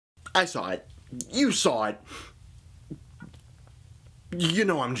I saw it. You saw it. You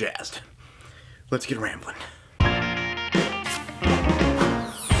know I'm jazzed. Let's get rambling.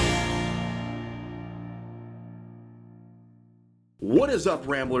 What is up,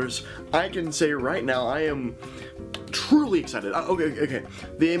 Ramblers? I can say right now I am truly excited. Okay.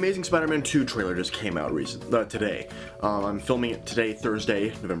 The Amazing Spider-Man 2 trailer just came out today. I'm filming it today, Thursday,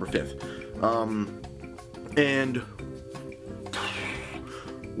 November 5th. And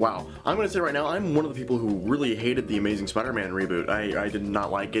wow, I'm gonna say right now, I'm one of the people who really hated the Amazing Spider-Man reboot. I did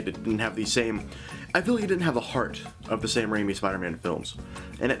not like it. It didn't have the same, I feel like it didn't have the heart of the Sam Raimi Spider-Man films.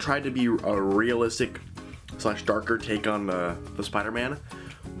 And it tried to be a realistic / darker take on the Spider-Man.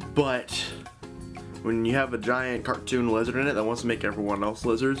 But when you have a giant cartoon lizard in it that wants to make everyone else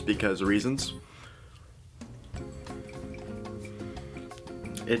lizards because of reasons,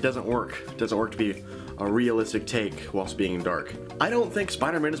 it doesn't work. It doesn't work to be a realistic take whilst being dark. I don't think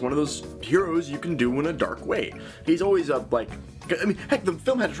Spider-Man is one of those heroes you can do in a dark way. He's always like, I mean, heck, the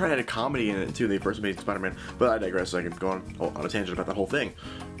film had to try to add a comedy in it too, the first Amazing Spider-Man, but I digress, I could go on a tangent about that whole thing.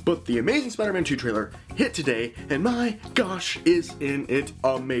 But the Amazing Spider-Man 2 trailer hit today, and my gosh, is in it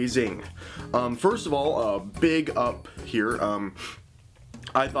amazing. First of all, big up here,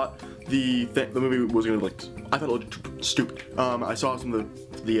 I thought the movie was gonna I thought it looked stupid. I saw some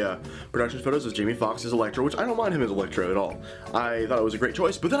of the production photos of Jamie Foxx as Electro, which I don't mind him as Electro at all. I thought it was a great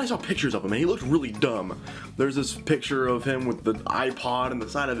choice, but then I saw pictures of him and he looked really dumb. There's this picture of him with the iPod in the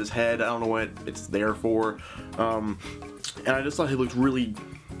side of his head. I don't know what it's there for. And I just thought he looked really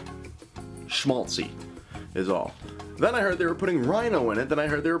schmaltzy, is all. Then I heard they were putting Rhino in it. Then I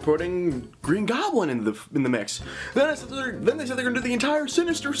heard they were putting Green Goblin in the mix. Then they said they're going to do the entire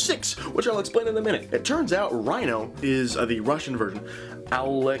Sinister Six, which I'll explain in a minute. It turns out Rhino is the Russian version,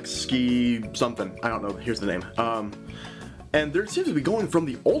 Alexei something. I don't know. Here's the name. And there seems to be going from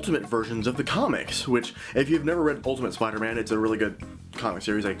the Ultimate versions of the comics, which, if you've never read Ultimate Spider-Man, it's a really good comic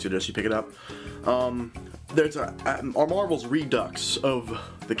series. I suggest you pick it up. There's a Marvel's redux of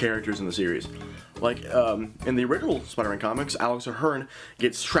the characters in the series. Like, in the original Spider-Man comics, Alex O'Hearn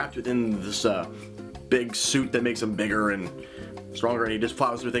gets trapped within this big suit that makes him bigger and stronger, and he just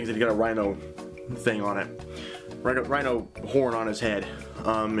plows through things, and he's got a rhino thing on it. Rhino horn on his head,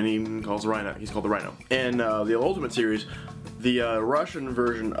 and he's called the Rhino. In the Ultimate series, the Russian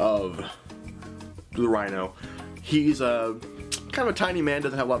version of the Rhino, he's kind of a tiny man,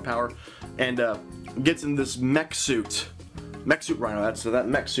 doesn't have a lot of power, and gets in this mech suit Rhino. That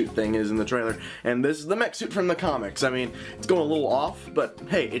mech suit thing is in the trailer, and this is the mech suit from the comics. I mean, it's going a little off, but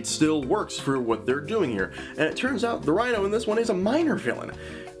hey, it still works for what they're doing here. And it turns out the Rhino in this one is a minor villain.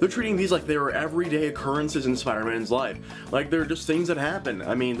 They're treating these like they were everyday occurrences in Spider-Man's life. Like they're just things that happen.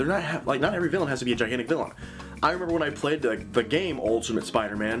 I mean, they're not not every villain has to be a gigantic villain. I remember when I played the game Ultimate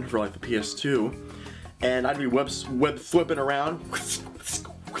Spider-Man for like the PS2, and I'd be web flipping around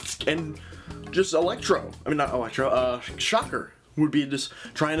and just Shocker would be just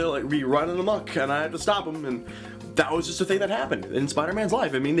trying to be running amok, and I had to stop him, and that was just a thing that happened in Spider-Man's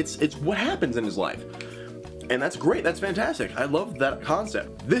life. I mean, it's what happens in his life, and that's great. That's fantastic. I love that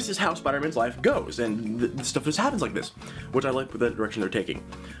concept. This is how Spider-Man's life goes, and the stuff just happens like this, which I like with the direction they're taking.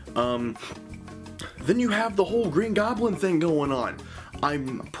 Then you have the whole Green Goblin thing going on.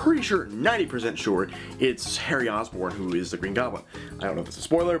 I'm pretty sure, 90% sure, it's Harry Osborn who is the Green Goblin. I don't know if it's a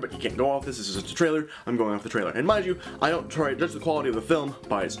spoiler, but you can't go off this. This is just a trailer. I'm going off the trailer. And mind you, I don't try to judge the quality of the film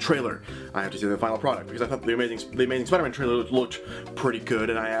by its trailer. I have to see the final product, because I thought the Amazing Spider-Man trailer looked pretty good,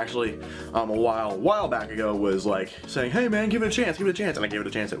 and I actually, a while back ago, was like saying, hey man, give it a chance, and I gave it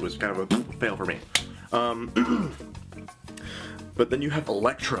a chance. It was kind of a fail for me. But then you have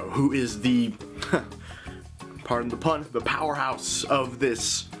Electro, who is the, pardon the pun, the powerhouse of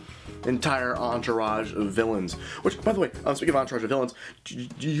this entire entourage of villains. Which, by the way, speaking of entourage of villains,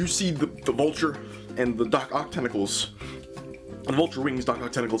 do you see the Vulture and the Doc Ock tentacles? The Vulture wings, Doc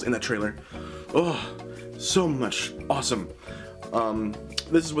Ock tentacles in that trailer. Oh, so much awesome.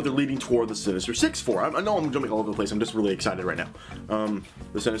 This is what they're leading toward the Sinister Six for. I know I'm jumping all over the place. I'm just really excited right now.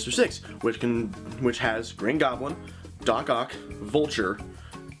 The Sinister Six, which has Green Goblin, Doc Ock, Vulture,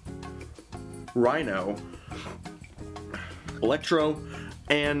 Rhino, Electro,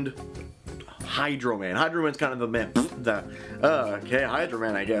 and Hydro Man. Hydro Man's kind of the man. Okay, Hydro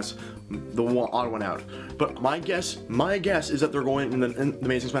Man, I guess, the odd one out. But my guess is that they're going in the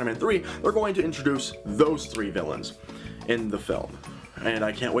Amazing Spider-Man 3. They're going to introduce those three villains in the film, and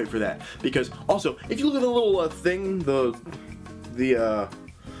I can't wait for that. Because also, if you look at the little thing, the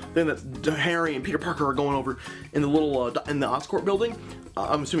thing that Harry and Peter Parker are going over in the little in the Oscorp building,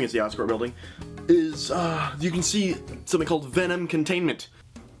 I'm assuming it's the Oscorp building, is you can see something called Venom Containment.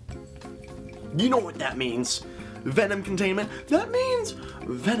 You know what that means. Venom containment. That means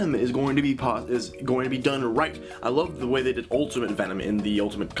Venom is going to be done right. I love the way they did Ultimate Venom in the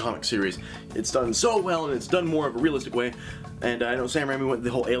Ultimate comic series. It's done so well, and it's done more of a realistic way. And I know Sam Raimi went the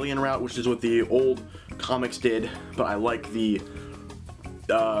whole alien route, which is what the old comics did, but I like the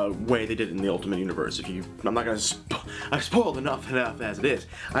way they did it in the Ultimate Universe. I'm not gonna I've spoiled enough as it is.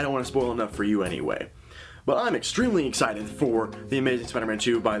 I don't want to spoil enough for you anyway. But I'm extremely excited for The Amazing Spider-Man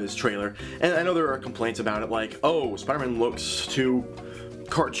 2 by this trailer, and I know there are complaints about it like, oh, Spider-Man looks too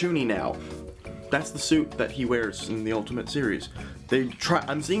cartoony now. That's the suit that he wears in the Ultimate series.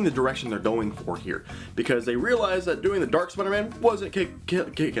 I'm seeing the direction they're going for here, because they realized that doing the Dark Spider-Man wasn't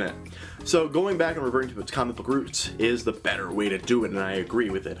kicking it. So going back and reverting to its comic book roots is the better way to do it, and I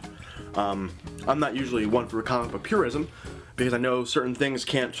agree with it. I'm not usually one for comic book purism, because I know certain things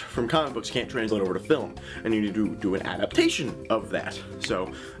from comic books can't translate over to film, and you need to do an adaptation of that.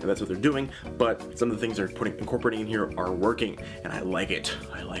 So that's what they're doing, but some of the things they're incorporating in here are working, and I like it.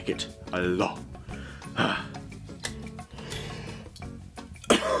 I like it a lot.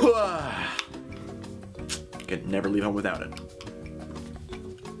 Can never leave home without it.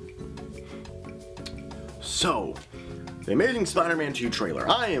 So, The Amazing Spider-Man 2 trailer.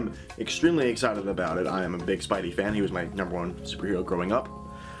 I am extremely excited about it. I am a big Spidey fan. He was my #1 superhero growing up.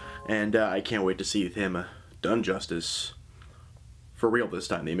 And I can't wait to see him done justice. For real this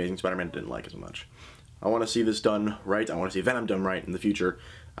time. The Amazing Spider-Man didn't like as much. I want to see this done right. I want to see Venom done right in the future.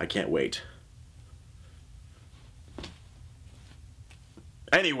 I can't wait.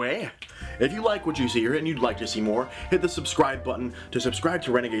 Anyway, if you like what you see here and you'd like to see more, hit the subscribe button to subscribe to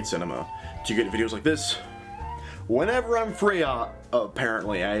Renegade Cinema to get videos like this whenever I'm free.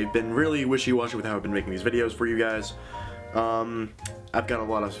 Apparently, I've been really wishy-washy with how I've been making these videos for you guys. I've got a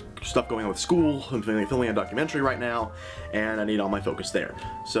lot of stuff going on with school. I'm filming a documentary right now, and I need all my focus there.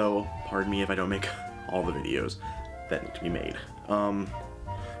 So, pardon me if I don't make all the videos that need to be made.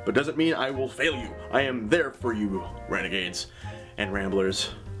 But doesn't mean I will fail you. I am there for you, Renegades and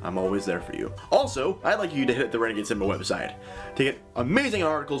Ramblers. I'm always there for you. Also, I'd like you to hit the Renegade Cinema website to get amazing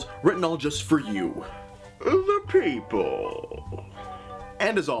articles written all just for you, the people.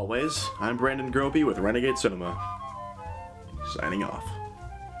 And as always, I'm Brandon Gropey with Renegade Cinema, signing off.